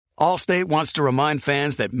Allstate wants to remind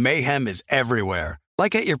fans that mayhem is everywhere,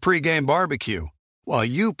 like at your pregame barbecue. While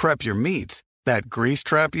you prep your meats, that grease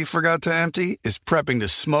trap you forgot to empty is prepping to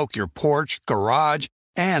smoke your porch, garage,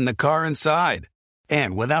 and the car inside.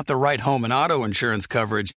 And without the right home and auto insurance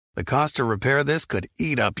coverage, the cost to repair this could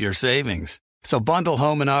eat up your savings. So bundle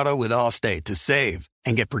home and auto with Allstate to save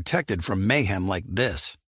and get protected from mayhem like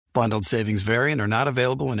this. Bundled savings vary and are not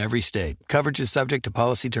available in every state. Coverage is subject to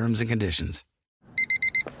policy terms and conditions.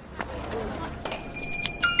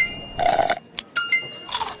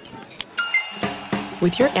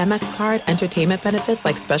 With your Amex card, entertainment benefits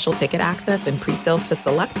like special ticket access and pre-sales to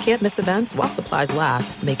select campus events while supplies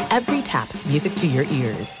last, make every tap music to your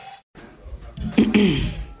ears.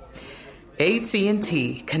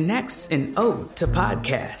 AT&T connects an ode to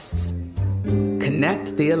podcasts.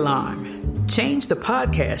 Connect the alarm. Change the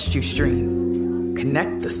podcast you stream.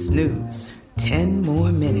 Connect the snooze. 10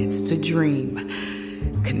 more minutes to dream.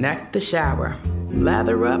 Connect the shower.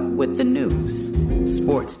 Lather up with the news.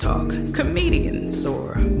 Sports talk, comedians,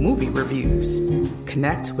 or movie reviews.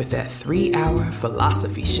 Connect with that 3-hour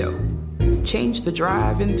philosophy show. Change the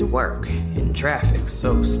drive into work in traffic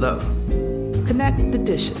so slow. Connect the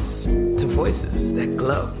dishes to voices that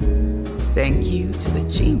glow. Thank you to the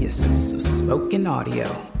geniuses of spoken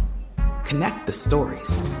audio. Connect the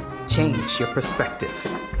stories. Change your perspective.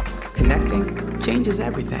 Connecting changes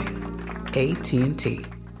everything. AT&T.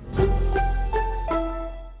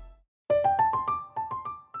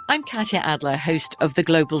 I'm Katya Adler, host of The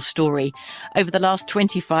Global Story. Over the last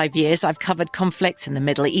 25 years, I've covered conflicts in the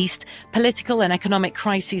Middle East, political and economic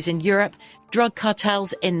crises in Europe, drug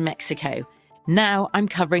cartels in Mexico. Now I'm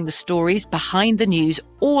covering the stories behind the news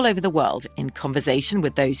all over the world in conversation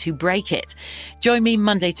with those who break it. Join me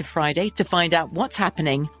Monday to Friday to find out what's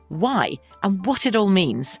happening, why, and what it all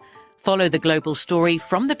means. Follow The Global Story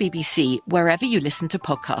from the BBC wherever you listen to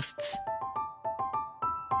podcasts.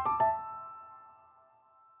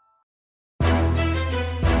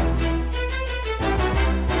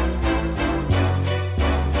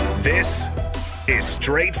 This is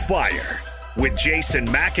Straight Fire with Jason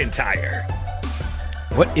McIntyre.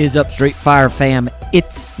 What is up, Straight Fire fam?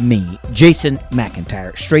 It's me, Jason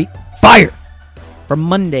McIntyre. Straight Fire for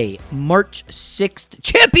Monday, March 6th.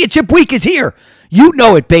 Championship week is here. You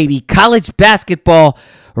know it, baby. College basketball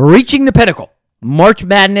reaching the pinnacle. March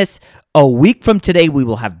Madness. A week from today, we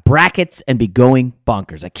will have brackets and be going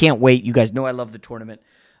bonkers. I can't wait. You guys know I love the tournament.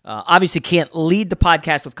 Obviously can't lead the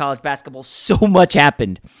podcast with college basketball. So much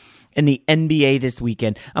happened in the NBA this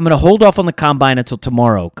weekend. I'm going to hold off on the combine until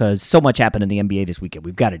tomorrow because so much happened in the NBA this weekend.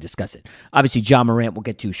 We've got to discuss it. Obviously, Ja Morant we'll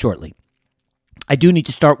get to shortly. I do need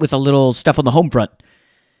to start with a little stuff on the home front.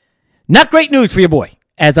 Not great news for your boy.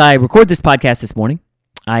 As I record this podcast this morning,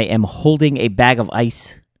 I am holding a bag of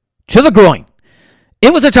ice to the groin.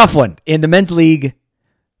 It was a tough one in the men's league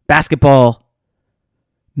basketball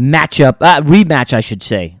rematch, I should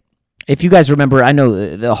say. If you guys remember, I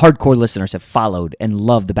know the hardcore listeners have followed and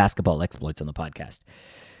loved the basketball exploits on the podcast.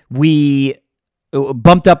 We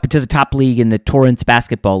bumped up to the top league in the Torrance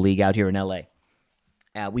Basketball League out here in LA.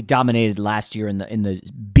 We dominated last year in the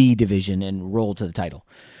B division and rolled to the title.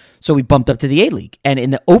 So we bumped up to the A League. And in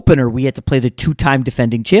the opener, we had to play the two-time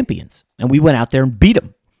defending champions. And we went out there and beat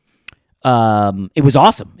them. It was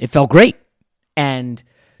awesome. It felt great. And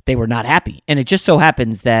they were not happy. And it just so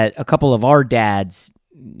happens that a couple of our dads,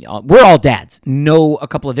 we're all dads, know a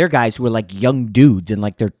couple of their guys who are like young dudes in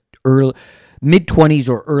like their mid-20s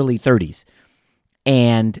or early 30s.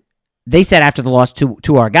 And they said after the loss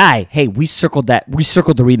to our guy, hey, we circled the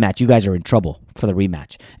rematch. You guys are in trouble for the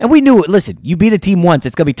rematch. And we knew, listen, you beat a team once,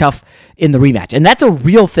 it's going to be tough in the rematch. And that's a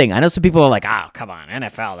real thing. I know some people are like, come on,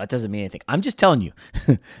 NFL, that doesn't mean anything. I'm just telling you.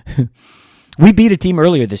 We beat a team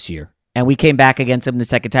earlier this year, and we came back against them the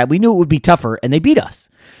second time. We knew it would be tougher, and they beat us.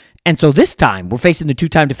 And so this time, we're facing the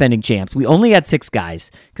two-time defending champs. We only had 6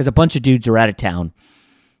 guys because a bunch of dudes are out of town,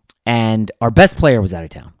 and our best player was out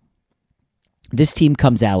of town. This team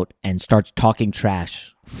comes out and starts talking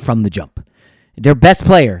trash from the jump. Their best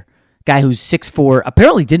player, guy who's 6'4",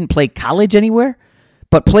 apparently didn't play college anywhere,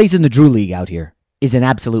 but plays in the Drew League out here, is an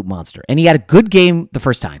absolute monster. And he had a good game the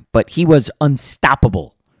first time, but he was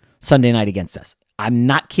unstoppable Sunday night against us. I'm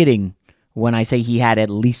not kidding when I say he had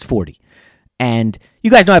at least 40. And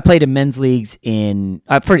you guys know I played in men's leagues for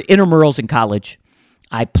intramurals in college.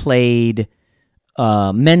 I played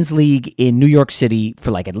men's league in New York City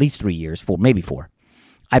for like at least 3 years, maybe 4.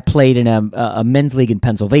 I played in a men's league in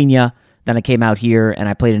Pennsylvania. Then I came out here and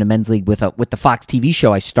I played in a men's league with the Fox TV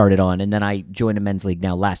show I started on, and then I joined a men's league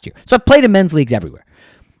now last year. So I've played in men's leagues everywhere.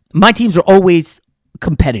 My teams are always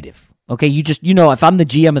competitive. Okay, if I'm the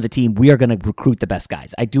GM of the team, we are going to recruit the best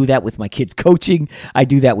guys. I do that with my kids' coaching. I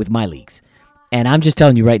do that with my leagues. And I'm just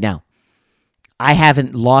telling you right now, I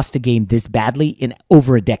haven't lost a game this badly in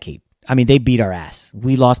over a decade. I mean, they beat our ass.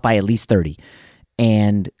 We lost by at least 30.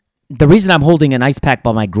 And the reason I'm holding an ice pack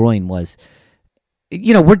by my groin was,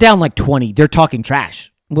 we're down like 20. They're talking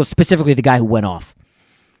trash. Well, specifically the guy who went off.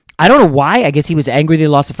 I don't know why. I guess he was angry they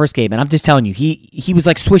lost the first game. And I'm just telling you, he was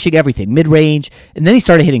like swishing everything, mid-range, and then he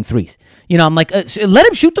started hitting threes. I'm like, let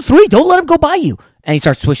him shoot the three. Don't let him go by you. And he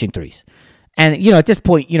starts swishing threes. And, at this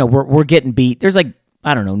point, we're getting beat. There's like,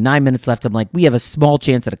 9 minutes left. I'm like, we have a small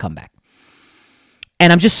chance at a comeback.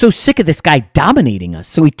 And I'm just so sick of this guy dominating us.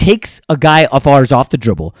 So he takes a guy of ours off the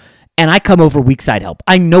dribble, and I come over weak side help.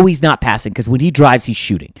 I know he's not passing because when he drives, he's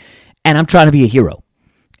shooting. And I'm trying to be a hero.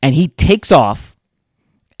 And he takes off.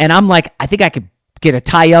 And I'm like, I think I could get a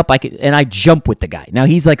tie up. And I jump with the guy. Now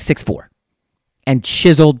he's like 6'4" and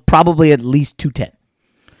chiseled, probably at least 210.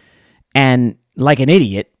 And like an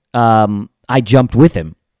idiot, I jumped with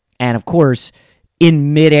him. And of course,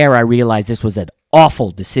 in midair, I realized this was an awful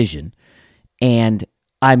decision. And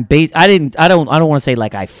I don't want to say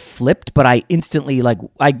like I flipped, but I instantly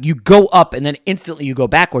you go up and then instantly you go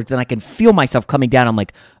backwards. And I can feel myself coming down. I'm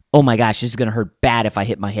like, oh my gosh, this is going to hurt bad if I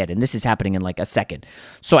hit my head. And this is happening in like a second.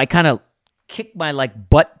 So I kind of kicked my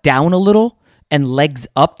butt down a little and legs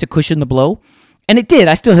up to cushion the blow. And it did.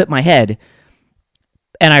 I still hit my head.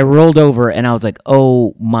 And I rolled over and I was like,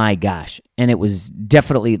 oh my gosh. And it was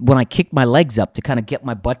definitely when I kicked my legs up to kind of get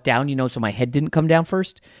my butt down, so my head didn't come down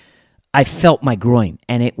first, I felt my groin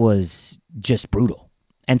and it was just brutal.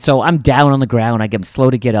 And so I'm down on the ground. I get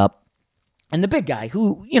slow to get up. And the big guy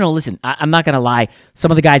who, listen, I'm not going to lie.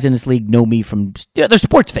 Some of the guys in this league know me from, they're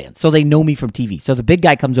sports fans, so they know me from TV. So the big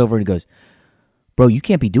guy comes over and goes, bro, you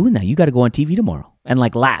can't be doing that. You got to go on TV tomorrow. And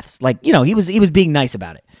laughs. He was being nice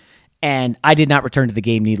about it. And I did not return to the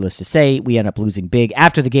game, needless to say. We ended up losing big.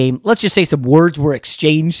 After the game, let's just say some words were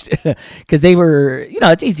exchanged because they were,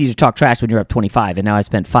 it's easy to talk trash when you're up 25. And now I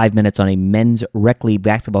spent 5 minutes on a men's rec league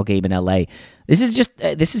basketball game in LA. This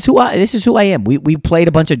is who I am. We played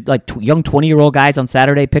a bunch of young 20-year-old guys on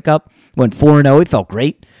Saturday pickup, went 4-0. It felt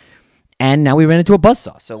great. And now we ran into a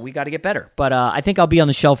buzzsaw. So we got to get better. But I think I'll be on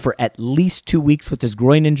the shelf for at least 2 weeks with this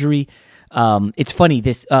groin injury. It's funny,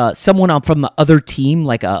 this someone from the other team,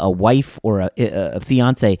 like a wife or a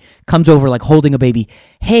fiance, comes over holding a baby.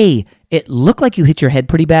 Hey, it looked like you hit your head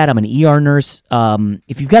pretty bad. I'm an ER nurse.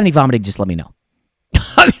 If you've got any vomiting, just let me know.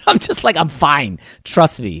 I'm just I'm fine.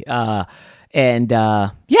 Trust me. So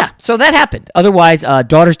that happened. Otherwise,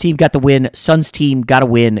 daughter's team got the win. Son's team got a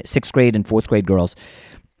win. 6th grade and 4th grade girls.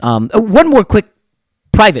 One more quick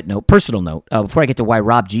personal note, before I get to why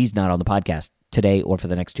Rob G's not on the podcast today or for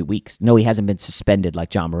the next 2 weeks. No, he hasn't been suspended like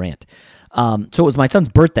John Morant. So it was my son's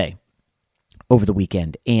birthday over the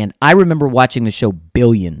weekend, and I remember watching the show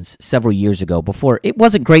Billions several years ago before. It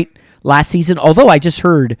wasn't great last season, although I just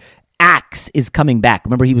heard Axe is coming back.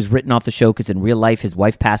 Remember, he was written off the show because in real life his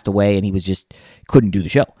wife passed away and he was just couldn't do the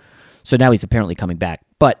show. So now he's apparently coming back.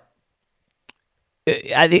 But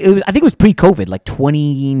I think it was pre-COVID,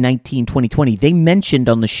 2019, 2020. They mentioned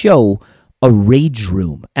on the show a rage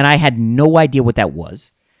room, and I had no idea what that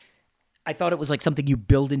was. I thought it was something you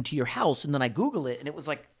build into your house, and then I Google it, and it was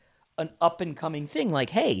an up-and-coming thing,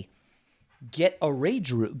 hey, get a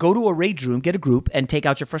rage room, go to a rage room, get a group, and take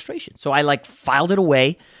out your frustration. So I filed it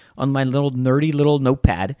away on my little nerdy little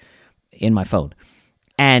notepad in my phone,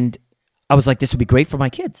 and I was like, this would be great for my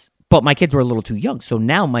kids. But my kids were a little too young, so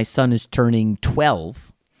now my son is turning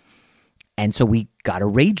 12, and so we got a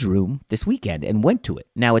rage room this weekend and went to it.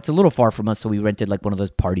 Now, it's a little far from us, so we rented one of those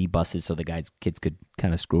party buses so the kids could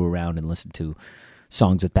kind of screw around and listen to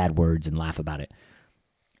songs with bad words and laugh about it.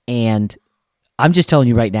 And I'm just telling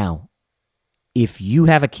you right now, if you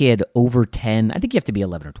have a kid over 10, I think you have to be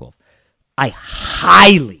 11 or 12, I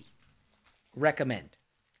highly recommend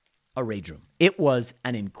a rage room. It was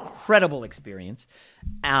an incredible experience.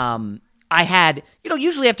 I had,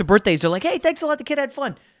 usually after birthdays, they're like, hey, thanks a lot, the kid had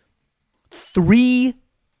fun. 3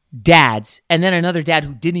 dads, and then another dad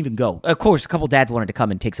who didn't even go. Of course, a couple dads wanted to come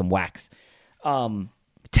and take some wax.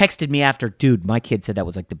 Texted me after, dude, my kid said that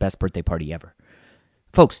was the best birthday party ever.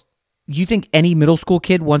 Folks, you think any middle school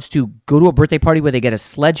kid wants to go to a birthday party where they get a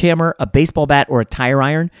sledgehammer, a baseball bat, or a tire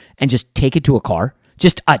iron and just take it to a car?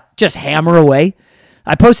 Just hammer away?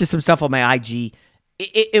 I posted some stuff on my IG.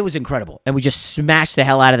 It was incredible. And we just smashed the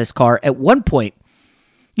hell out of this car. At one point,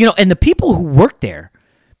 and the people who work there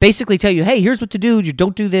basically tell you, hey, here's what to do. You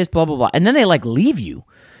don't do this, blah, blah, blah. And then they leave you.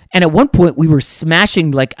 And at one point, we were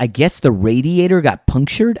smashing, like, I guess the radiator got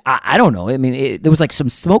punctured. I don't know. I mean, there was, like, some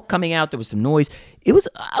smoke coming out. There was some noise. I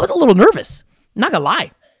was a little nervous. I'm not going to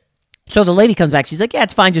lie. So the lady comes back. She's like, yeah,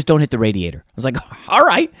 it's fine. Just don't hit the radiator. I was like, all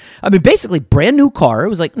right. I mean, basically, brand new car. It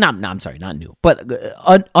was like, no, I'm sorry, not new. But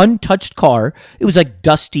untouched car. It was, like,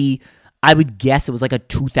 dusty. I would guess it was, like, a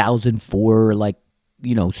 2004, like,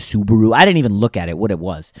 Subaru. I didn't even look at it, what it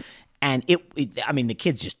was. And I mean, the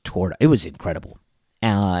kids just tore it. It was incredible.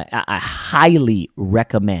 I highly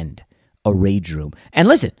recommend a rage room. And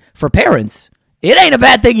listen, for parents, it ain't a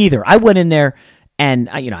bad thing either. I went in there, and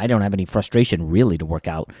I don't have any frustration really to work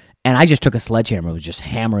out, and I just took a sledgehammer and was just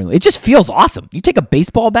hammering. It just feels awesome. You take a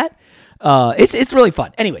baseball bat, it's really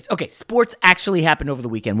fun. Anyways, okay, sports actually happened over the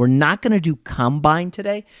weekend. We're not going to do Combine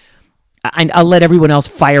today. I'll let everyone else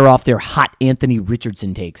fire off their hot Anthony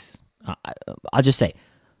Richardson takes. I'll just say,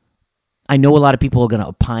 I know a lot of people are going to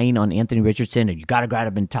opine on Anthony Richardson, and you got to grab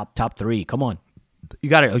him in top 3. Come on.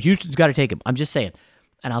 Houston's got to take him. I'm just saying.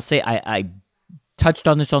 And I'll say, I touched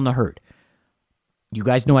on this on the herd. You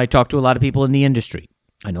guys know I talk to a lot of people in the industry.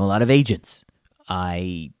 I know a lot of agents.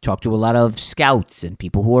 I talk to a lot of scouts and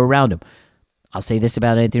people who are around him. I'll say this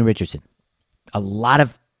about Anthony Richardson. A lot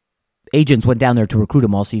of agents went down there to recruit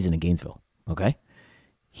him all season in Gainesville. Okay?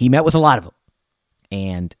 He met with a lot of them.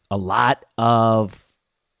 And a lot of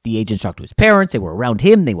the agents talked to his parents. They were around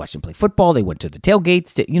him. They watched him play football. They went to the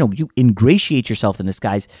tailgates. You ingratiate yourself in this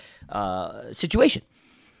guy's situation.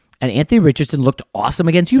 And Anthony Richardson looked awesome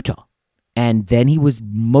against Utah. And then he was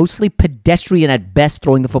mostly pedestrian at best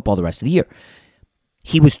throwing the football the rest of the year.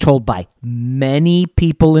 He was told by many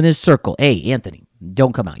people in his circle, hey, Anthony,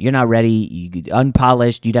 don't come out. You're not ready.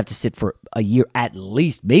 Unpolished. You'd have to sit for a year at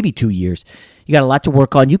least, maybe 2 years. You got a lot to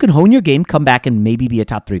work on. You can hone your game, come back, and maybe be a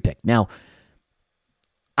top 3 pick. Now,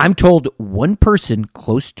 I'm told one person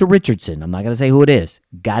close to Richardson, I'm not going to say who it is,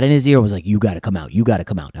 got in his ear and was like, you got to come out. You got to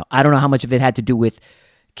come out. Now, I don't know how much of it had to do with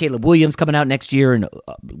Caleb Williams coming out next year and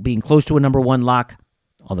being close to a number 1 lock,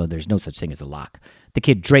 although there's no such thing as a lock. The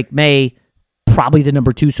kid Drake May, probably the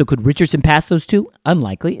number 2. So could Richardson pass those 2?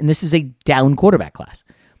 Unlikely. And this is a down quarterback class.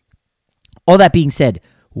 All that being said,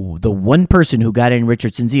 the one person who got in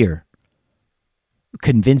Richardson's ear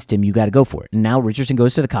convinced him you got to go for it. And now Richardson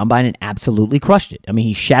goes to the Combine and absolutely crushed it. I mean,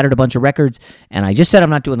 he shattered a bunch of records, and I just said I'm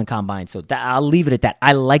not doing the Combine, so I'll leave it at that.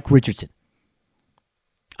 I like Richardson.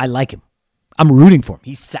 I like him. I'm rooting for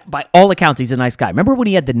him. By all accounts, he's a nice guy. Remember when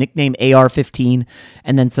he had the nickname AR-15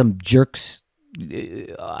 and then some jerks,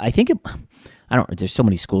 there's so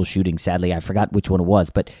many school shootings, sadly, I forgot which one it was,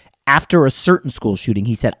 but after a certain school shooting,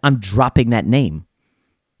 he said, I'm dropping that name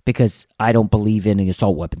because I don't believe in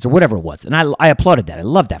assault weapons or whatever it was. And I applauded that. I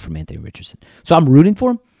love that from Anthony Richardson. So I'm rooting for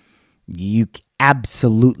him. You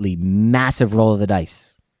absolutely massive roll of the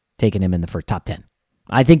dice taking him in the first top 10.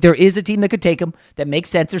 I think there is a team that could take him that makes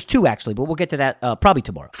sense. There's 2, actually, but we'll get to that probably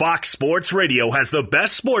tomorrow. Fox Sports Radio has the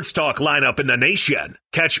best sports talk lineup in the nation.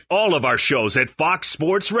 Catch all of our shows at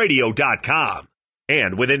foxsportsradio.com.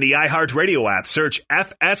 And within the iHeartRadio app, search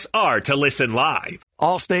FSR to listen live.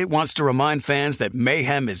 Allstate wants to remind fans that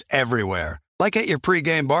mayhem is everywhere, like at your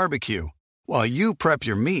pregame barbecue. While you prep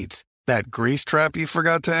your meats, that grease trap you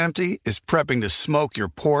forgot to empty is prepping to smoke your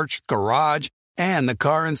porch, garage, and the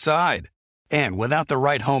car inside. And without the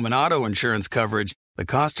right home and auto insurance coverage, the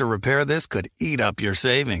cost to repair this could eat up your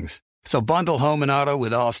savings. So bundle home and auto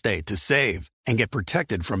with Allstate to save and get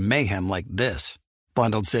protected from mayhem like this.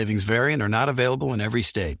 Bundled savings vary and are not available in every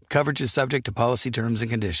state. Coverage is subject to policy terms and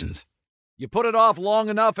conditions. You put it off long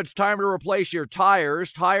enough, it's time to replace your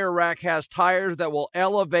tires. Tire Rack has tires that will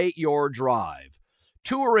elevate your drive.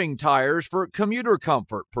 Touring tires for commuter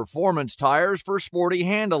comfort, performance tires for sporty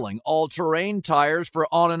handling, all-terrain tires for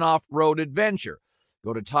on- and off-road adventure.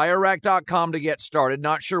 Go to TireRack.com to get started.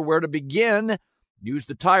 Not sure where to begin? Use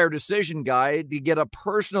the Tire Decision Guide to get a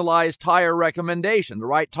personalized tire recommendation, the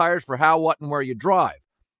right tires for how, what, and where you drive.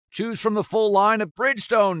 Choose from the full line of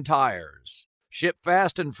Bridgestone tires. Ship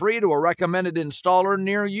fast and free to a recommended installer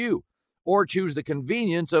near you. Or choose the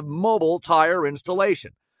convenience of mobile tire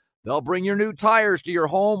installation. They'll bring your new tires to your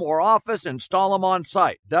home or office, install them on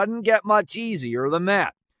site. Doesn't get much easier than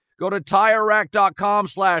that. Go to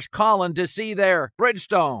TireRack.com/Colin to see their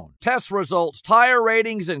Bridgestone test results, tire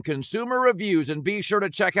ratings, and consumer reviews, and be sure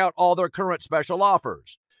to check out all their current special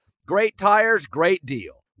offers. Great tires, great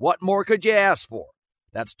deal. What more could you ask for?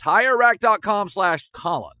 That's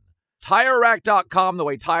TireRack.com/Colin. TireRack.com, the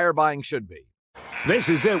way tire buying should be. This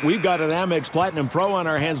is it. We've got an Amex Platinum Pro on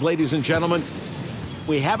our hands, ladies and gentlemen.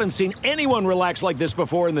 We haven't seen anyone relax like this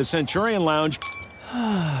before in the Centurion Lounge.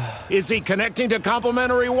 Is he connecting to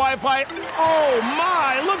complimentary Wi-Fi? Oh,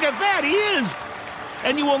 my! Look at that! He is!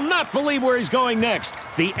 and you will not believe where he's going next.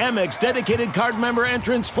 The Amex dedicated card member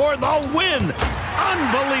entrance for the win.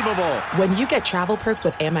 Unbelievable. When you get travel perks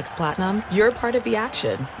with Amex Platinum, you're part of the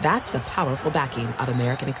action. That's the powerful backing of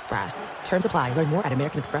American Express. Terms apply. Learn more at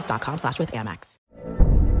americanexpress.com/withAmex.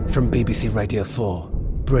 From BBC Radio 4,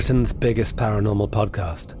 Britain's biggest paranormal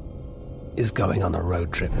podcast is going on a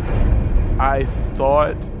road trip. I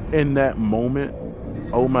thought in that moment,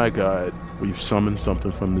 oh my God, we've summoned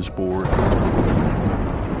something from this board.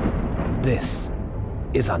 This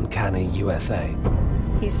is Uncanny USA.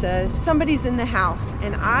 He says, somebody's in the house,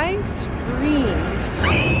 and I screamed.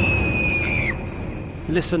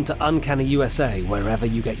 Listen to Uncanny USA wherever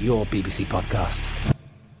you get your BBC podcasts,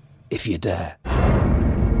 if you dare.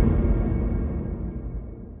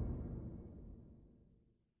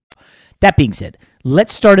 That being said,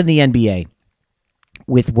 let's start in the NBA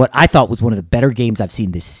with what I thought was one of the better games I've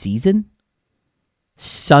seen this season.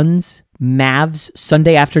 Suns, Mavs,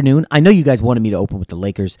 Sunday afternoon. I know you guys wanted me to open with the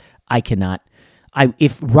Lakers. I cannot.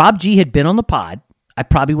 If Rob G had been on the pod, I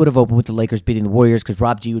probably would have opened with the Lakers beating the Warriors because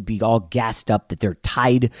Rob G would be all gassed up that they're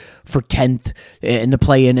tied for 10th in the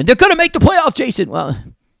play-in and they're going to make the playoffs, Jason. Well,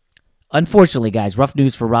 unfortunately, guys, rough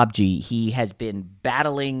news for Rob G. He has been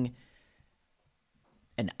battling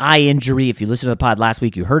an eye injury. If you listened to the pod last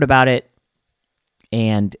week, you heard about it.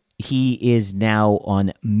 And he is now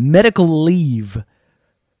on medical leave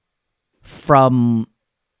from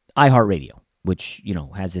iHeartRadio, which, you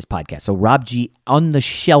know, has this podcast. So Rob G on the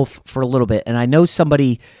shelf for a little bit. And I know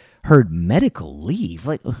somebody heard medical leave.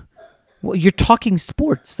 Like, well, you're talking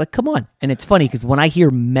sports. Like, come on. And it's funny because when I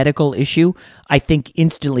hear medical issue, I think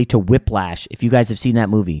instantly to Whiplash. If you guys have seen that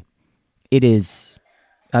movie, it is,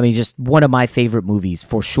 I mean, just one of my favorite movies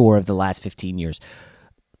for sure of the last 15 years.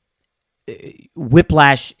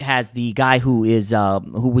 Whiplash has the guy who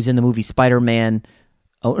was in the movie Spider-Man.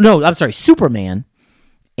 Oh, no, I'm sorry, Superman.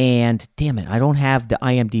 And damn it, I don't have the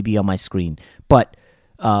IMDb on my screen. But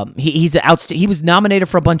he was nominated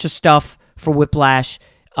for a bunch of stuff for Whiplash.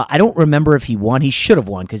 I don't remember if he won. He should have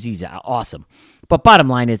won because he's awesome. But bottom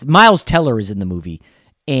line is, Miles Teller is in the movie.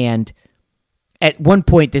 And at one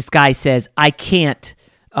point, this guy says, I can't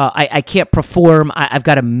perform. I've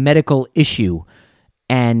got a medical issue.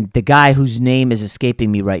 And the guy whose name is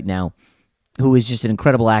escaping me right now, who is just an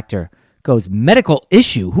incredible actor, goes, medical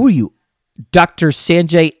issue? Who are you, Dr.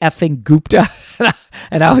 Sanjay effing Gupta?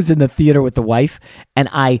 And I was in the theater with the wife, and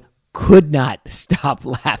I could not stop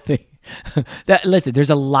laughing. Listen, there's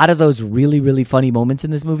a lot of those really, really funny moments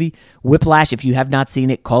in this movie. Whiplash, if you have not seen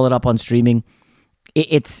it, call it up on streaming.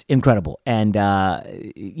 It's incredible. And,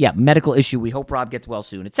 yeah, medical issue. We hope Rob gets well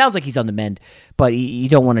soon. It sounds like he's on the mend, but you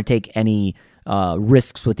don't want to take any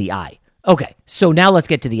risks with the eye. Okay, so now let's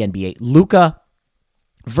get to the NBA. Luka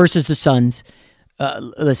versus the Suns.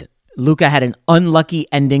 Listen, Luka had an unlucky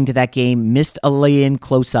ending to that game, missed a lay-in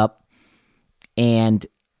close-up, and,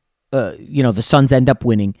 the Suns end up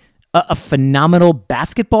winning. A phenomenal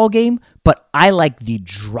basketball game, but I like the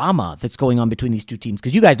drama that's going on between these two teams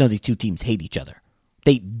because you guys know these two teams hate each other.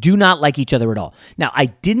 They do not like each other at all. Now, I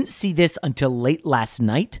didn't see this until late last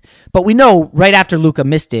night, but we know right after Luka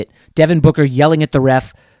missed it, Devin Booker yelling at the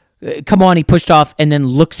ref, come on, he pushed off, and then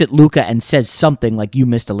looks at Luka and says something like, you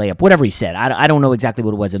missed a layup, whatever he said. I don't know exactly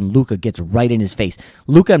what it was, and Luka gets right in his face.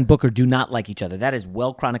 Luka and Booker do not like each other. That is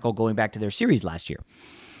well chronicled going back to their series last year.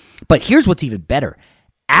 But here's what's even better.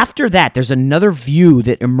 After that, there's another view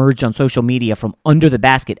that emerged on social media from under the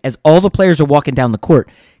basket. As all the players are walking down the court,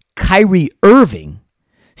 Kyrie Irving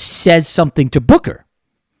says something to Booker.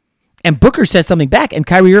 And Booker says something back, and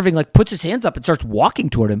Kyrie Irving puts his hands up and starts walking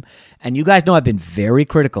toward him. And you guys know I've been very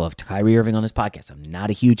critical of Kyrie Irving on this podcast. I'm not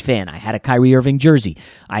a huge fan. I had a Kyrie Irving jersey.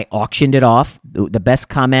 I auctioned it off. The best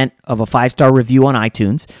comment of a 5-star review on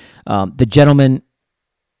iTunes. The gentleman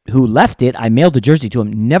who left it, I mailed the jersey to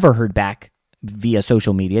him, never heard back via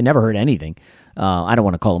social media, never heard anything. I don't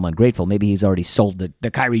want to call him ungrateful. Maybe he's already sold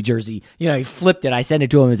the Kyrie jersey. He flipped it. I sent it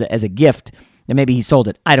to him as a gift, and maybe he sold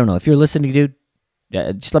it. I don't know. If you're listening, dude,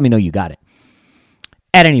 just let me know you got it.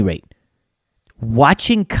 At any rate,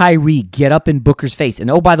 watching Kyrie get up in Booker's face, and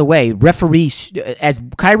oh, by the way, referee, as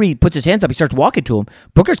Kyrie puts his hands up, he starts walking to him.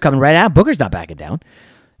 Booker's coming right out. Booker's not backing down.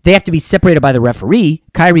 They have to be separated by the referee.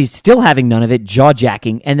 Kyrie's still having none of it,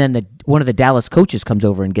 jaw-jacking, and then one of the Dallas coaches comes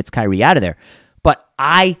over and gets Kyrie out of there. But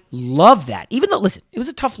I love that. Even though, listen, it was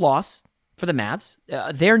a tough loss for the Mavs.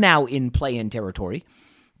 They're now in play-in territory.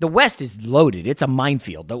 The West is loaded. It's a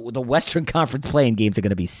minefield. The Western Conference play-in games are going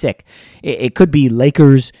to be sick. It could be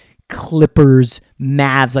Lakers, Clippers,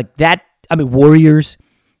 Mavs, like that. I mean, Warriors.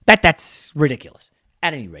 That's ridiculous.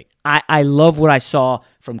 At any rate, I love what I saw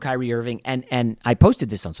from Kyrie Irving, and I posted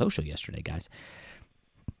this on social yesterday, guys.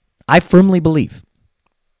 I firmly believe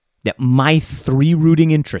that my 3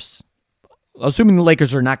 rooting interests, assuming the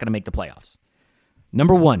Lakers are not going to make the playoffs.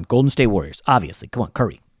 Number 1, Golden State Warriors. Obviously. Come on,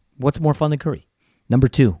 Curry. What's more fun than Curry? Number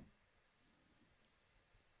 2,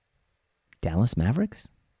 Dallas Mavericks.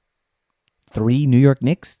 3, New York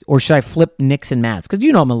Knicks? Or should I flip Knicks and Mavs? Because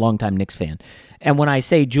you know I'm a longtime Knicks fan. And when I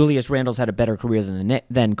say Julius Randle's had a better career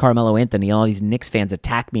than Carmelo Anthony, all these Knicks fans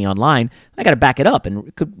attack me online, I got to back it up.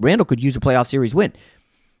 And Randle could use a playoff series win.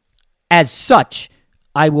 As such,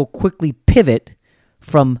 I will quickly pivot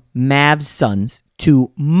from Mavs Suns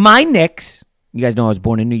to my Knicks. You guys know I was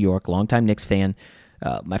born in New York, longtime Knicks fan.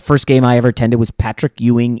 My first game I ever attended was Patrick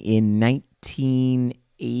Ewing in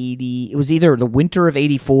 1980. It was either the winter of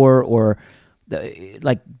 84 or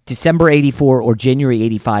December 84 or January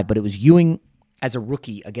 85, but it was Ewing as a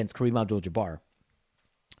rookie against Kareem Abdul-Jabbar.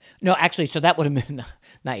 No, actually, so that would have been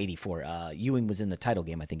not 84. Ewing was in the title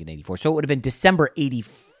game, I think, in 84. So it would have been December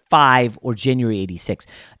 85 or January 86.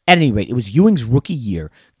 At any rate, it was Ewing's rookie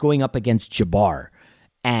year going up against Jabbar.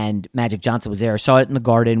 And Magic Johnson was there. I saw it in the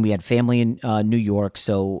Garden. We had family in New York,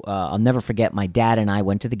 so I'll never forget my dad and I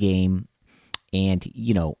went to the game, and,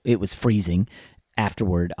 it was freezing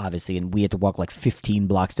afterward, obviously, and we had to walk like 15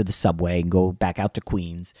 blocks to the subway and go back out to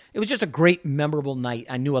Queens. It was just a great, memorable night.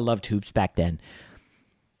 I knew I loved hoops back then.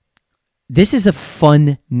 This is a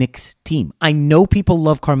fun Knicks team. I know people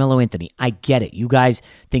love Carmelo Anthony. I get it. You guys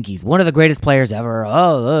think he's one of the greatest players ever.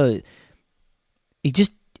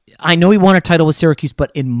 I know he won a title with Syracuse,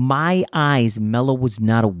 but in my eyes, Melo was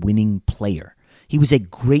not a winning player. He was a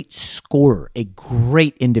great scorer, a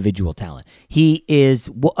great individual talent. He is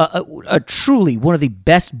a truly one of the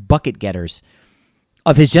best bucket getters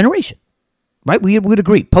of his generation, right? We would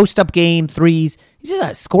agree. Post-up game, threes. He's just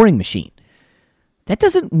a scoring machine. That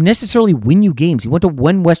doesn't necessarily win you games. He went to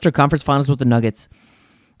one Western Conference Finals with the Nuggets,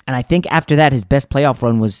 and I think after that, his best playoff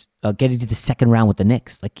run was getting to the second round with the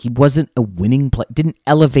Knicks. Like, he wasn't a winning player, didn't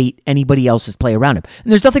elevate anybody else's play around him.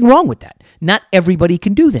 And there's nothing wrong with that. Not everybody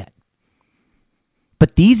can do that.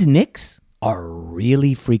 But these Knicks are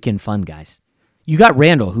really freaking fun, guys. You got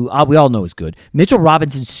Randle, who we all know is good. Mitchell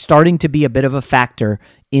Robinson's starting to be a bit of a factor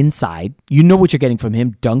inside. You know what you're getting from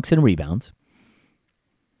him, dunks and rebounds.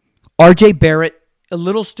 RJ Barrett, a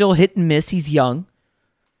little still hit and miss. He's young.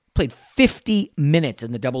 Played 50 minutes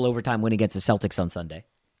in the double overtime win against the Celtics on Sunday.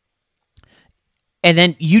 And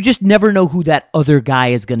then you just never know who that other guy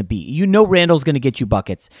is going to be. You know Randle's going to get you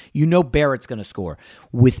buckets. You know Barrett's going to score.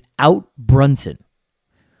 Without Brunson,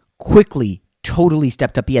 quickly, totally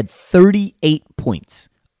stepped up. He had 38 points.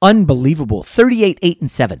 Unbelievable. 38, 8,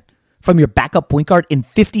 and 7 from your backup point guard in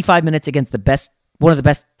 55 minutes against one of the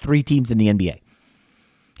best 3 teams in the NBA.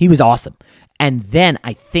 He was awesome. And then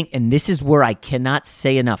I think, and this is where I cannot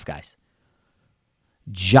say enough, guys,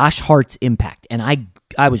 Josh Hart's impact. And I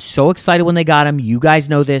was so excited when they got him. You guys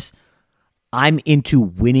know this. I'm into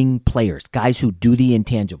winning players, guys who do the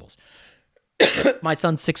intangibles. My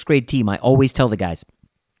son's 6th grade team, I always tell the guys,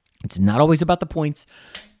 it's not always about the points.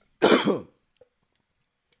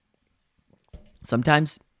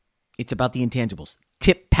 Sometimes it's about the intangibles.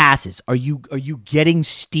 Tip passes. Are you getting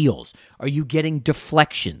steals? Are you getting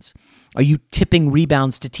deflections? Are you tipping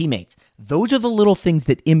rebounds to teammates? Those are the little things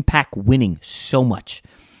that impact winning so much.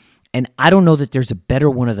 And I don't know that there's a better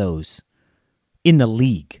one of those in the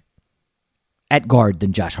league at guard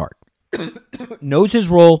than Josh Hart. Knows his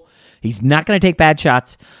role. He's not going to take bad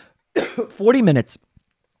shots. 40 minutes.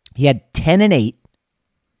 He had 10 and 8.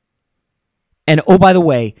 And oh, by the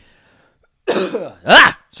way,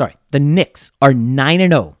 the Knicks are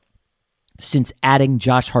 9-0 since adding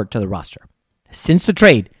Josh Hart to the roster. Since the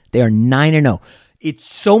trade, they are 9-0. It's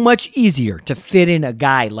so much easier to fit in a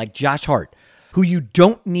guy like Josh Hart, who you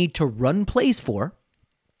don't need to run plays for.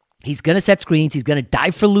 He's going to set screens. He's going to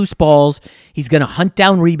dive for loose balls. He's going to hunt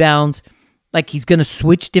down rebounds. Like, he's going to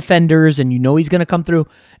switch defenders, and you know he's going to come through.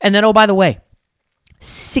 And then, oh, by the way,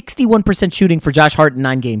 61% shooting for Josh Hart in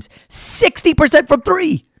 9 games. 60% from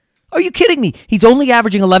 3. Are you kidding me? He's only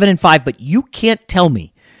averaging 11 and 5, but you can't tell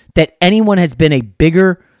me that anyone has been a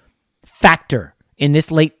bigger factor in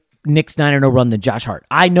this late Knicks 9-0 run than Josh Hart.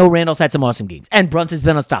 I know Randall's had some awesome games, and Brunson's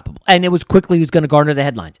been unstoppable, and it was quickly who's going to garner the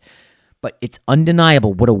headlines. But it's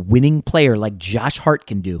undeniable what a winning player like Josh Hart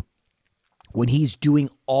can do when he's doing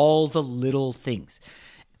all the little things.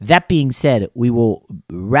 That being said, we will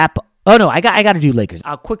wrap. Oh, no, I got to do Lakers.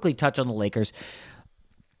 I'll quickly touch on the Lakers.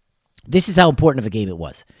 This is how important of a game it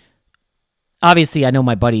was. Obviously, I know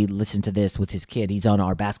my buddy listened to this with his kid. He's on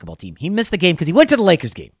our basketball team. He missed the game because he went to the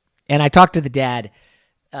Lakers game. And I talked to the dad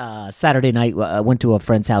Saturday night. I went to a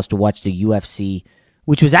friend's house to watch the UFC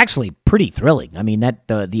which was actually pretty thrilling. I mean, that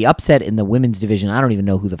the upset in the women's division, I don't even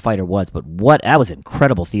know who the fighter was, but that was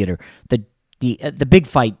incredible theater. The big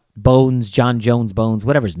fight, John Jones Bones,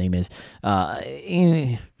 whatever his name is,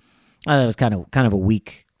 it was kind of a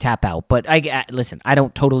weak tap out. But listen, I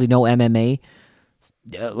don't totally know MMA,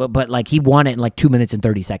 but like he won it in like 2 minutes and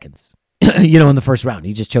 30 seconds. In the first round,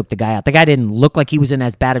 he just choked the guy out. The guy didn't look like he was in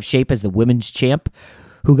as bad of shape as the women's champ,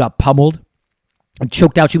 who got pummeled and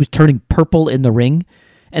choked out. She was turning purple in the ring,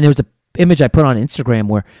 and there was an image I put on Instagram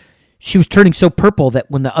where she was turning so purple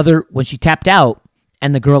that when she tapped out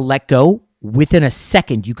and the girl let go, within a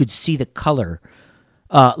second you could see the color,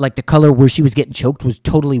 like the color where she was getting choked was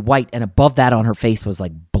totally white, and above that on her face was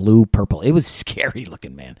like blue purple. It was scary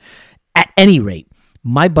looking, man. At any rate,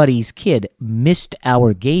 my buddy's kid missed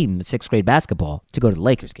our game, 6th grade basketball, to go to the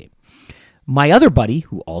Lakers game. My other buddy,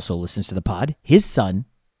 who also listens to the pod, his son,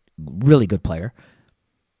 really good player,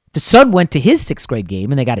 the son went to his 6th grade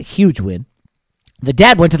game and they got a huge win. The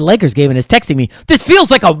dad went to the Lakers game and is texting me, "This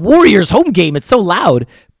feels like a Warriors home game. It's so loud."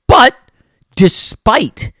 But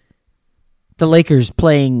despite the Lakers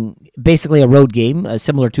playing basically a road game,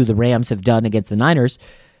 similar to the Rams have done against the Niners,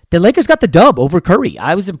 the Lakers got the dub over Curry.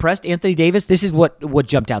 I was impressed. Anthony Davis, this is what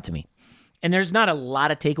jumped out to me. And there's not a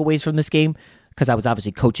lot of takeaways from this game because I was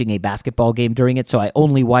obviously coaching a basketball game during it, so I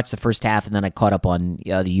only watched the first half and then I caught up on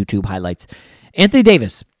the YouTube highlights. Anthony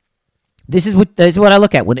Davis, this is what I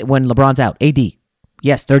look at when LeBron's out. AD,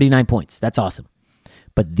 yes, 39 points. That's awesome.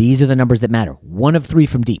 But these are the numbers that matter. 1 of 3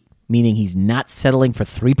 from deep, meaning he's not settling for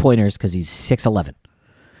 3-pointers because he's 6'11".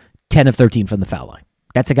 10 of 13 from the foul line.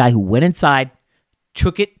 That's a guy who went inside,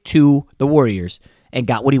 took it to the Warriors, and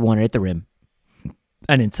got what he wanted at the rim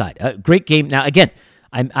and inside. A great game. Now, again,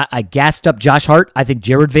 I gassed up Josh Hart. I think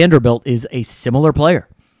Jared Vanderbilt is a similar player.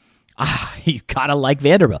 You gotta like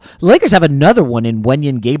Vanderbilt. The Lakers have another one in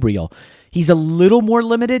Wenyen Gabriel. He's a little more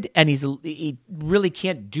limited, and he really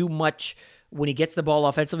can't do much when he gets the ball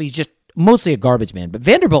offensively. He's just mostly a garbage man. But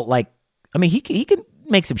Vanderbilt, he can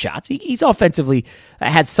make some shots. He's offensively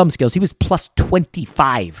has some skills. He was plus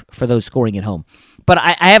 25 for those scoring at home. But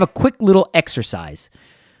I have a quick little exercise.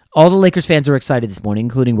 All the Lakers fans are excited this morning,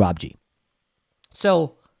 including Rob G.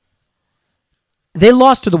 So they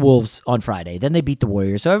lost to the Wolves on Friday. Then they beat the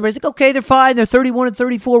Warriors. So everybody's like, okay, they're fine. They're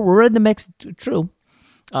 31-34. We're in the mix. True.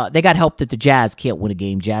 They got help that the Jazz can't win a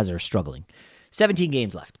game. Jazz are struggling. 17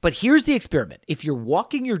 games left. But here's the experiment. If you're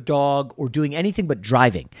walking your dog or doing anything but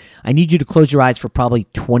driving, I need you to close your eyes for probably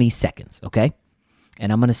 20 seconds, okay?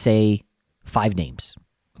 And I'm going to say 5 names,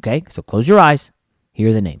 okay? So close your eyes. Here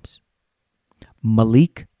are the names.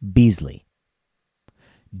 Malik Beasley,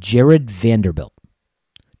 Jared Vanderbilt,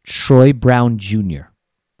 Troy Brown Jr.,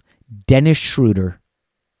 Dennis Schroeder,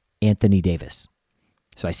 Anthony Davis.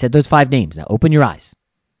 So I said those 5 names. Now open your eyes.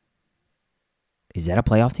 Is that a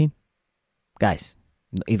playoff team? Guys,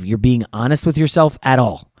 if you're being honest with yourself at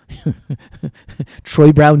all,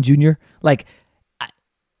 Troy Brown Jr.,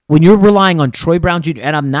 when you're relying on Troy Brown Jr.,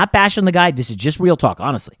 and I'm not bashing the guy, this is just real talk,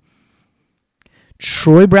 honestly.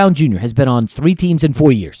 Troy Brown Jr. has been on 3 teams in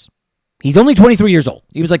 4 years. He's only 23 years old.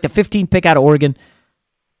 He was like the 15th pick out of Oregon.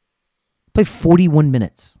 Played 41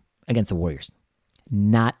 minutes against the Warriors.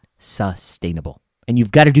 Not sustainable. And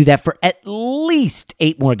you've got to do that for at least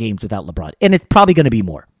 8 more games without LeBron. And it's probably going to be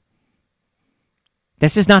more.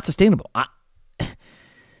 That's just not sustainable.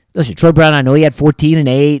 Listen, Troy Brown, I know he had 14 and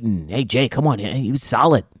 8, and hey, Jay, come on. He was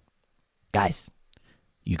solid. Guys,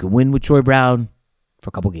 you can win with Troy Brown for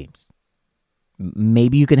a couple games.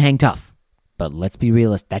 Maybe you can hang tough, but let's be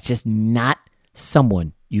realistic. That's just not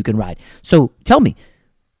someone you can ride. So tell me,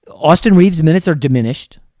 Austin Reeves' minutes are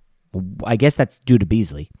diminished. I guess that's due to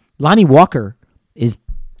Beasley. Lonnie Walker is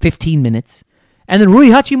 15 minutes. And then Rui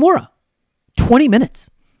Hachimura, 20 minutes.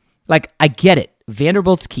 I get it.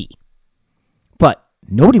 Vanderbilt's key. But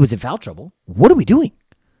nobody was in foul trouble. What are we doing?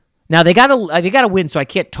 Now, they gotta win, so I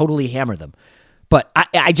can't totally hammer them. But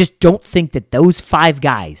I just don't think that those 5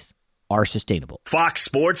 guys are sustainable. Fox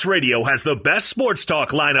Sports Radio has the best sports talk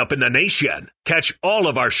lineup in the nation. Catch all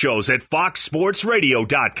of our shows at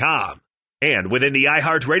foxsportsradio.com. And within the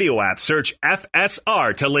iHeartRadio app, search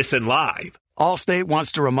FSR to listen live. Allstate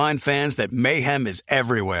wants to remind fans that mayhem is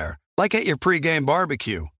everywhere, like at your pregame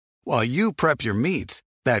barbecue. While you prep your meats,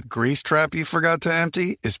 that grease trap you forgot to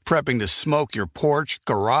empty is prepping to smoke your porch,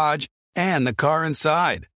 garage, and the car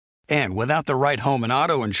inside. And without the right home and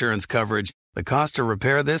auto insurance coverage, the cost to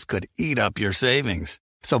repair this could eat up your savings.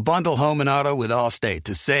 So bundle home and auto with Allstate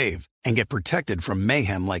to save and get protected from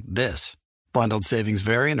mayhem like this. Bundled savings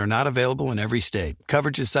vary and are not available in every state.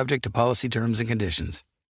 Coverage is subject to policy terms and conditions.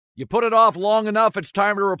 You put it off long enough, it's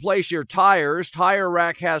time to replace your tires. Tire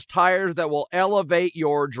Rack has tires that will elevate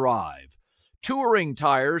your drive. Touring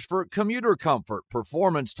tires for commuter comfort,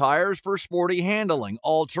 performance tires for sporty handling,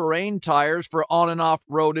 all-terrain tires for on- and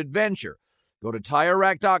off-road adventure. Go to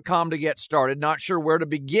TireRack.com to get started. Not sure where to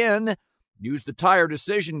begin? Use the Tire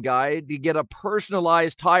Decision Guide to get a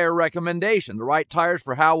personalized tire recommendation, the right tires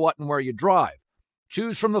for how, what, and where you drive.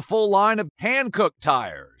 Choose from the full line of hand-cooked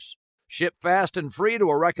tires. Ship fast and free to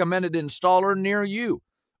a recommended installer near you.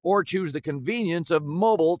 Or choose the convenience of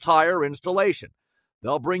mobile tire installation.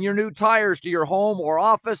 They'll bring your new tires to your home or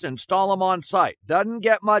office, install them on site. Doesn't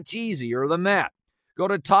get much easier than that. Go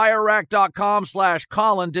to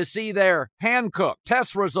TireRack.com/Colin to see their hand-cooked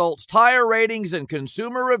test results, tire ratings, and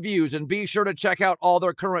consumer reviews, and be sure to check out all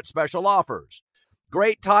their current special offers.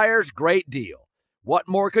 Great tires, great deal. What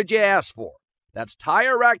more could you ask for? That's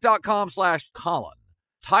TireRack.com/Colin.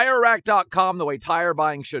 TireRack.com, the way tire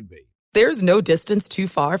buying should be. There's no distance too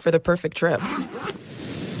far for the perfect trip.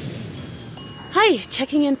 Hi,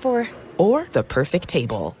 checking in for... Or the perfect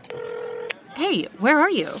table. Hey, where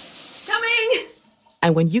are you? Coming!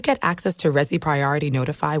 And when you get access to Resi Priority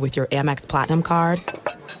Notify with your Amex Platinum card...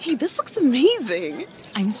 Hey, this looks amazing!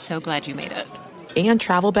 I'm so glad you made it. And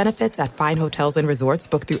travel benefits at fine hotels and resorts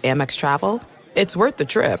booked through Amex Travel, it's worth the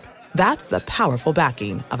trip. That's the powerful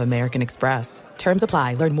backing of American Express. Terms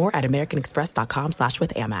apply. Learn more at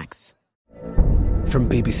americanexpress.com/withAmex. From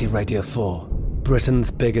BBC Radio 4,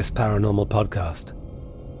 Britain's biggest paranormal podcast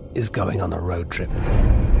is going on a road trip.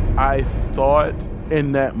 I thought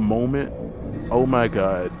in that moment, oh my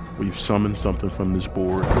God, we've summoned something from this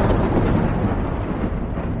board.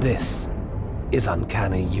 This is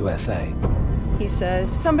Uncanny USA. He says,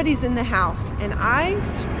 somebody's in the house, and I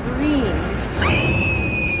screamed.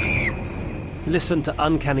 Listen to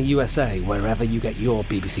Uncanny USA wherever you get your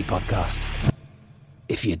BBC podcasts,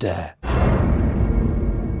 if you dare.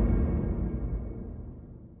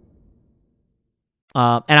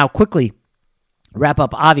 And I'll quickly wrap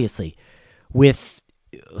up, obviously, with,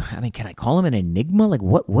 can I call him an enigma? Like,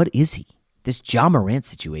 what is he? This Ja Morant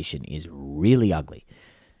situation is really ugly.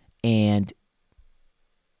 And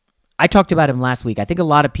I talked about him last week. I think a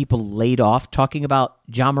lot of people laid off talking about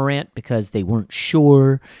Ja Morant because they weren't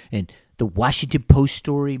sure, and the Washington Post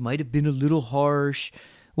story might have been a little harsh.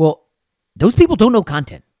 Well, those people don't know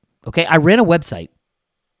content, okay? I ran a website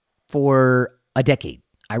for a decade.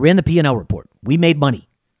 I ran the P&L report. We made money.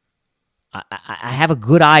 I have a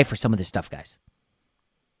good eye for some of this stuff, guys.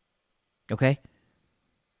 Okay?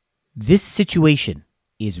 This situation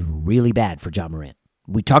is really bad for Ja Morant.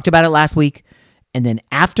 We talked about it last week, and then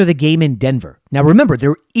after the game in Denver. Now remember,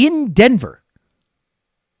 they're in Denver.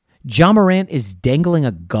 Ja Morant is dangling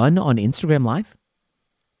a gun on Instagram Live.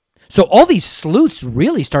 So all these sleuths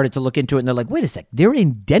really started to look into it, and they're like, wait a sec, they're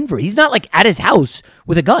in Denver. He's not like at his house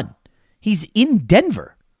with a gun. He's in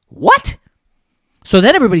Denver. What? So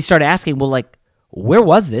then everybody started asking, well, like, where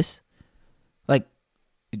was this? Like,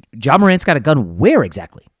 Ja Morant's got a gun where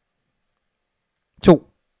exactly? So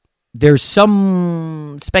there's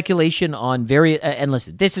some speculation on and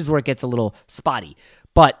listen, this is where it gets a little spotty,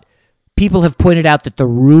 but people have pointed out that the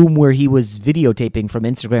room where he was videotaping from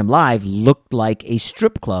Instagram Live looked like a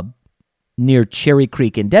strip club near Cherry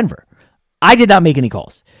Creek in Denver. I did not make any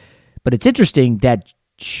calls, but it's interesting that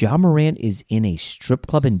Ja Morant is in a strip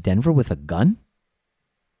club in Denver with a gun?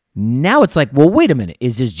 Now it's like, well, wait a minute.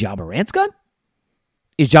 Is this Ja Morant's gun?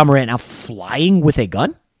 Is Ja Morant now flying with a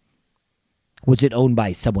gun? Was it owned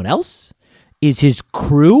by someone else? Is his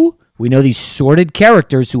crew, we know these sordid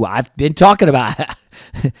characters who I've been talking about,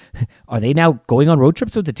 are they now going on road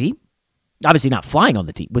trips with the team? Obviously not flying on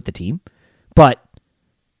with the team, but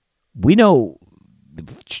we know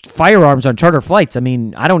firearms on charter flights. I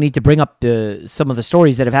mean, I don't need to bring up some of the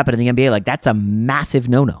stories that have happened in the NBA. Like, that's a massive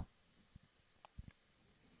no-no.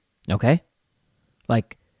 Okay?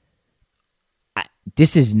 Like,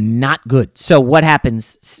 this is not good. So what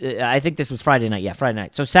happens? I think this was Friday night. Yeah, Friday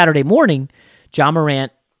night. So Saturday morning, Ja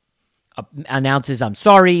Morant announces, I'm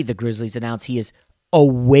sorry. The Grizzlies announce he is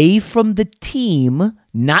away from the team,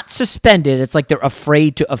 not suspended. It's like they're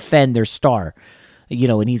afraid to offend their star. You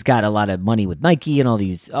know, and he's got a lot of money with Nike and all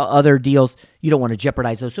these other deals. You don't want to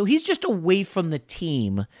jeopardize those. So he's just away from the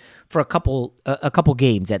team for a couple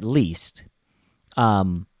games at least.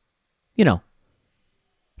 You know,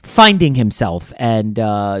 finding himself and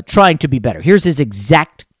trying to be better. Here's his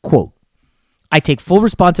exact quote. I take full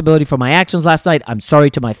responsibility for my actions last night. I'm sorry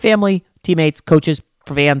to my family, teammates, coaches,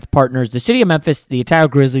 fans, partners, the city of Memphis, the entire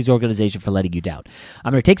Grizzlies organization for letting you down.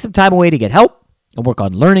 I'm going to take some time away to get help and work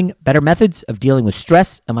on learning better methods of dealing with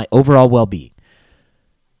stress and my overall well-being.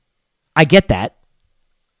 I get that.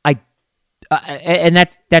 And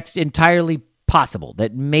that's entirely possible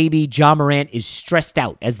that maybe Ja Morant is stressed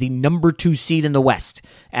out as the number 2 seed in the West,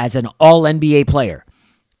 as an all-NBA player.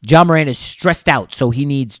 Ja Morant is stressed out, so he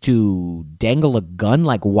needs to dangle a gun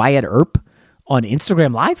like Wyatt Earp on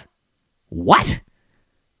Instagram Live? What?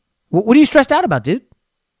 What are you stressed out about, dude?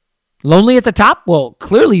 Lonely at the top? Well,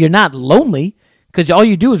 clearly you're not lonely, because all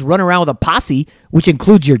you do is run around with a posse, which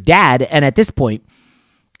includes your dad. And at this point,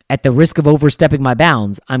 at the risk of overstepping my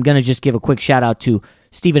bounds, I'm going to just give a quick shout out to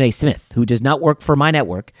Stephen A. Smith, who does not work for my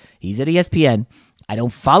network. He's at ESPN. I don't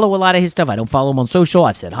follow a lot of his stuff. I don't follow him on social.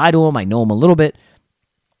 I've said hi to him. I know him a little bit.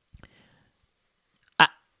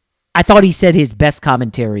 I thought he said his best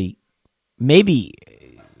commentary maybe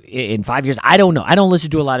in 5 years. I don't know. I don't listen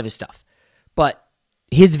to a lot of his stuff. But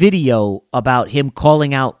his video about him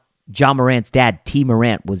calling out Ja Morant's dad, T.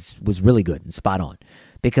 Morant, was really good and spot on.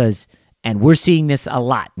 And we're seeing this a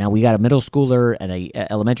lot. Now, we got a middle schooler and a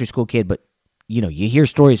elementary school kid, but you hear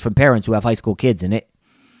stories from parents who have high school kids, and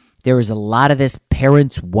there is a lot of this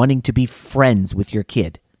parents wanting to be friends with your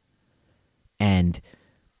kid. And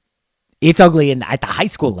it's ugly at the high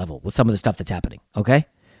school level with some of the stuff that's happening, okay?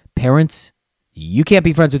 Parents, you can't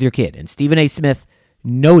be friends with your kid. And Stephen A. Smith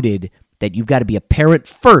noted that you've got to be a parent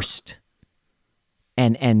first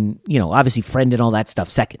and obviously friend and all that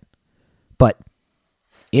stuff second. But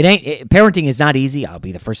parenting is not easy. I'll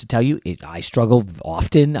be the first to tell you. I struggle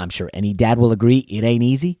often. I'm sure any dad will agree. It ain't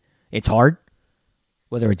easy. It's hard.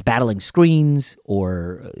 Whether it's battling screens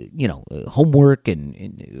or, homework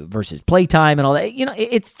and versus playtime and all that,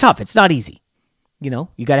 it's tough. It's not easy. You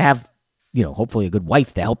got to have, hopefully a good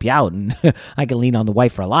wife to help you out. And I can lean on the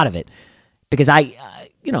wife for a lot of it because I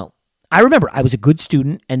remember I was a good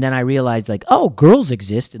student and then I realized girls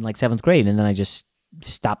exist in 7th grade. And then I just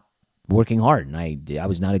stopped working hard and I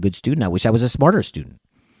was not a good student. I wish I was a smarter student,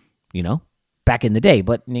 back in the day.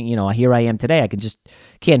 But, here I am today. I can just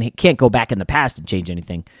can't go back in the past and change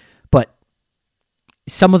anything. But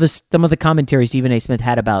some of the commentary Stephen A. Smith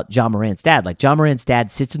had about Ja Morant's dad, Ja Morant's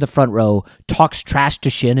dad sits in the front row, talks trash to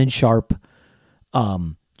Shannon Sharp.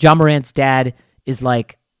 Ja Morant's dad is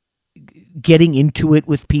getting into it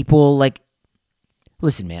with people.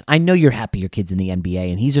 Listen, man, I know you're happy your kid's in the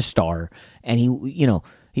NBA and he's a star and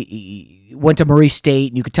he went to Murray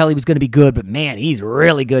State and you could tell he was going to be good, but man, he's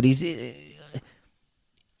really good. He's in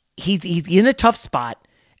a tough spot,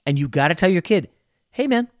 and you got to tell your kid, hey,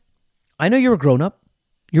 man, I know you're a grown-up.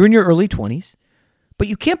 You're in your early 20s, but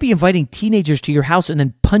you can't be inviting teenagers to your house and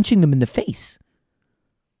then punching them in the face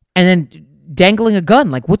and then dangling a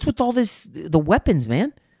gun. What's with all the weapons,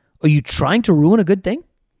 man? Are you trying to ruin a good thing?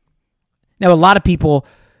 Now, a lot of people,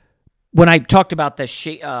 when I talked about the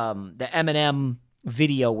Eminem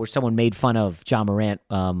video where someone made fun of Ja Morant,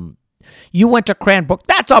 you went to Cranbrook.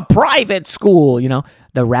 That's a private school,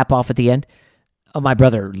 the wrap off at the end. Oh, my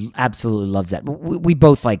brother absolutely loves that. We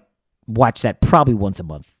both watch that probably once a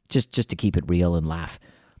month just to keep it real and laugh.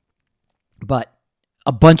 But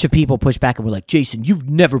a bunch of people push back and were like, Jason, you've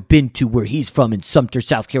never been to where he's from in Sumter,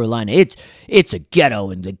 South Carolina. It's a ghetto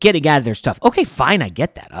and the getting out of there stuff. Okay, fine. I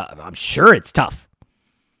get that. I'm sure it's tough.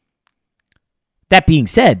 That being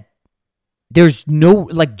said, there's no,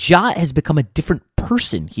 Ja has become a different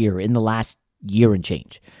person here in the last year and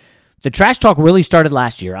change. The trash talk really started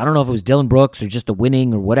last year. I don't know if it was Dylan Brooks or just the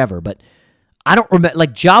winning or whatever, but I don't remember.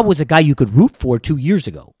 Ja was a guy you could root for 2 years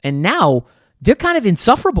ago, and now they're kind of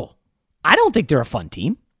insufferable. I don't think they're a fun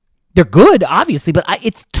team. They're good, obviously, but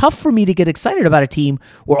it's tough for me to get excited about a team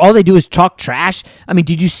where all they do is talk trash. I mean,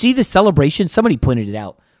 did you see the celebration? Somebody pointed it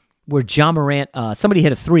out where Ja Morant, somebody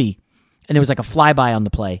hit a three, and there was a flyby on the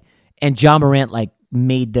play. And Ja Morant,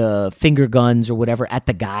 made the finger guns or whatever at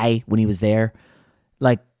the guy when he was there.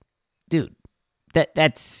 Dude,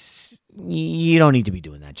 that's... You don't need to be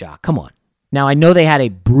doing that, Ja. Come on. Now, I know they had a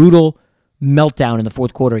brutal meltdown in the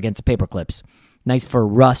fourth quarter against the Paperclips. Nice for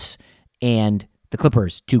Russ and the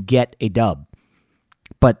Clippers to get a dub.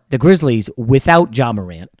 But the Grizzlies, without Ja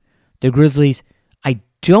Morant, I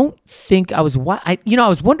don't think... I was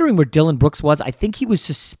wondering where Dylan Brooks was. I think he was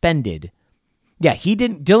suspended. Yeah, he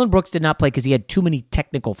didn't. Dylan Brooks did not play because he had too many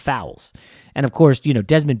technical fouls. And of course,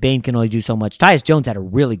 Desmond Bane can only do so much. Tyus Jones had a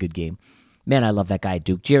really good game. Man, I love that guy at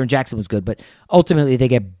Duke. Jaren Jackson was good, but ultimately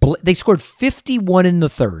they scored 51 in the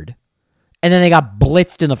third, and then they got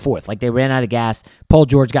blitzed in the fourth. They ran out of gas. Paul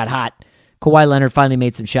George got hot. Kawhi Leonard finally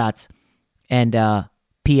made some shots. And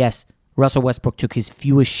P.S. Russell Westbrook took his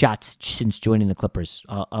fewest shots since joining the Clippers.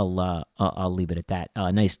 I'll leave it at that.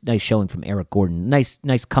 Nice showing from Eric Gordon.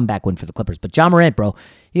 Nice comeback win for the Clippers. But Ja Morant, bro,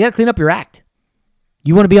 you got to clean up your act.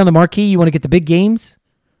 You want to be on the marquee? You want to get the big games?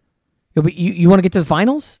 You want to get to the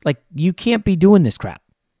finals? You can't be doing this crap.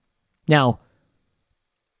 Now,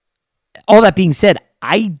 all that being said,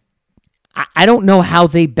 I don't know how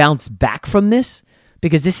they bounce back from this,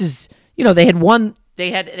 because this is, they had won,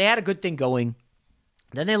 they had a good thing going.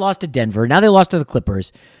 Then they lost to Denver. Now they lost to the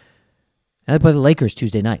Clippers. Now they play the Lakers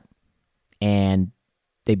Tuesday night. And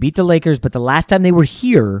they beat the Lakers, but the last time they were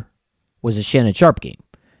here was a Shannon Sharp game.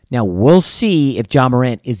 Now we'll see if Ja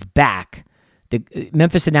Morant is back.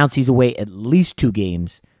 Memphis announced he's away at least 2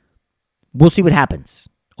 games. We'll see what happens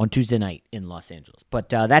on Tuesday night in Los Angeles. But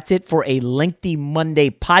that's it for a lengthy Monday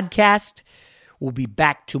podcast. We'll be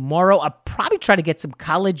back tomorrow. I'll probably try to get some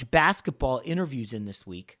college basketball interviews in this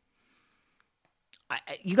week.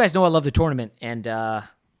 You guys know I love the tournament, and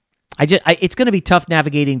it's going to be tough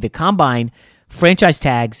navigating the combine, franchise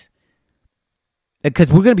tags, because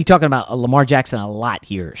we're going to be talking about Lamar Jackson a lot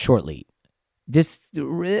here shortly. There's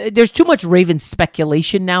too much Ravens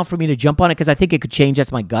speculation now for me to jump on it, because I think it could change.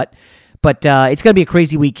 That's my gut. But it's going to be a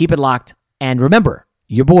crazy week. Keep it locked. And remember,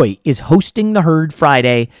 your boy is hosting the Herd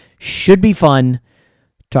Friday. Should be fun.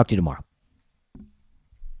 Talk to you tomorrow.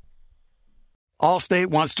 Allstate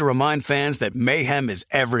wants to remind fans that mayhem is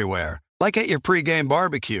everywhere, like at your pregame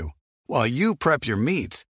barbecue. While you prep your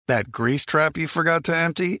meats, that grease trap you forgot to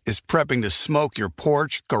empty is prepping to smoke your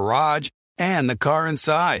porch, garage, and the car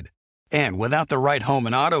inside. And without the right home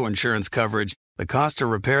and auto insurance coverage, the cost to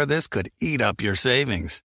repair this could eat up your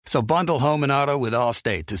savings. So bundle home and auto with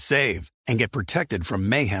Allstate to save and get protected from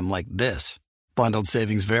mayhem like this. Bundled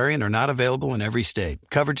savings vary and are not available in every state.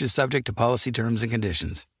 Coverage is subject to policy terms and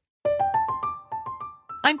conditions.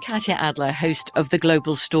 I'm Katya Adler, host of The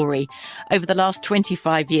Global Story. Over the last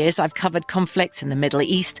 25 years, I've covered conflicts in the Middle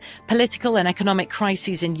East, political and economic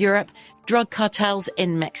crises in Europe, drug cartels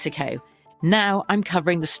in Mexico. Now I'm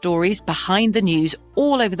covering the stories behind the news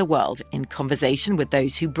all over the world in conversation with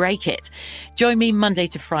those who break it. Join me Monday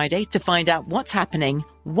to Friday to find out what's happening,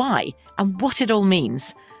 why, and what it all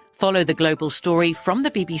means. Follow The Global Story from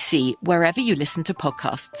the BBC wherever you listen to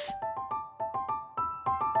podcasts.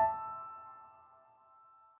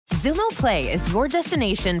 Xumo Play is your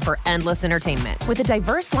destination for endless entertainment. With a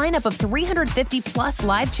diverse lineup of 350-plus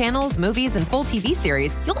live channels, movies, and full TV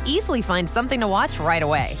series, you'll easily find something to watch right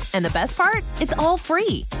away. And the best part? It's all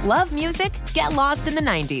free. Love music? Get lost in the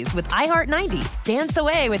 90s with iHeart 90s, dance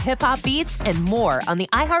away with hip-hop beats, and more on the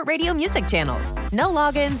iHeartRadio music channels. No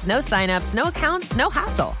logins, no signups, no accounts, no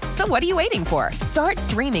hassle. So what are you waiting for? Start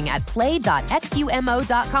streaming at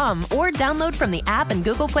play.xumo.com or download from the app and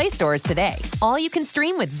Google Play stores today. All you can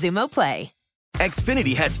stream with Xumo Play.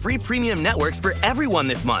 Xfinity has free premium networks for everyone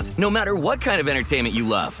this month, no matter what kind of entertainment you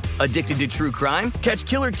love. Addicted to true crime? Catch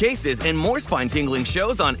killer cases and more spine-tingling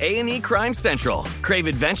shows on A&E Crime Central. Crave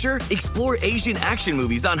adventure? Explore Asian action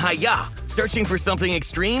movies on Hi-Ya. Searching for something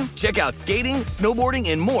extreme? Check out skating, snowboarding,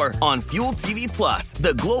 and more on Fuel TV Plus,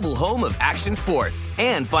 the global home of action sports.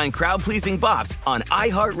 And find crowd-pleasing bops on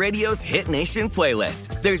iHeartRadio's Hit Nation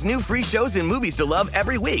playlist. There's new free shows and movies to love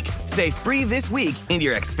every week. Say free this week in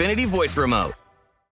your Xfinity voice remote.